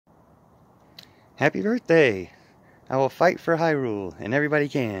Happy birthday! I will fight for Hyrule, and everybody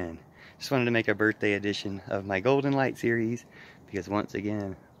can. Just wanted to make a birthday edition of my Golden Light series, because once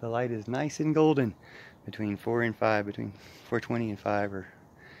again, the light is nice and golden between 4 and 5, between 4:20 and 5, or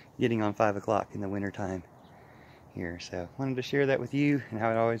getting on 5 o'clock in the winter time here. So wanted to share that with you, and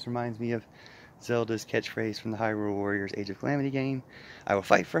how it always reminds me of Zelda's catchphrase from the Hyrule Warriors Age of Calamity game. I will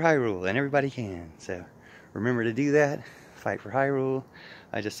fight for Hyrule, and everybody can. So remember to do that. Fight for Hyrule.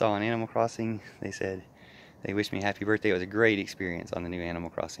 I just saw on Animal Crossing, they said they wished me happy birthday. It was a great experience on the new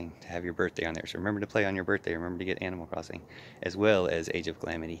Animal Crossing to have your birthday on there. So remember to play on your birthday. Remember to get Animal Crossing as well as Age of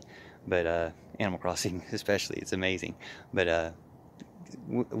Calamity. But Animal Crossing especially, it's amazing. But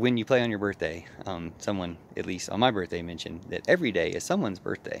when you play on your birthday, someone, at least on my birthday, mentioned that every day is someone's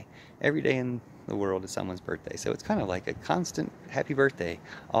birthday. Every day in the world is someone's birthday. So it's kind of like a constant happy birthday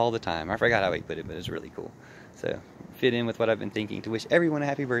all the time. I forgot how he put it, but it's really cool. So fit in with what I've been thinking, to wish everyone a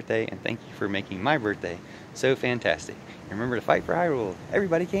happy birthday, and thank you for making my birthday so fantastic. And remember to fight for Hyrule.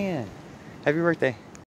 Everybody can. Happy birthday.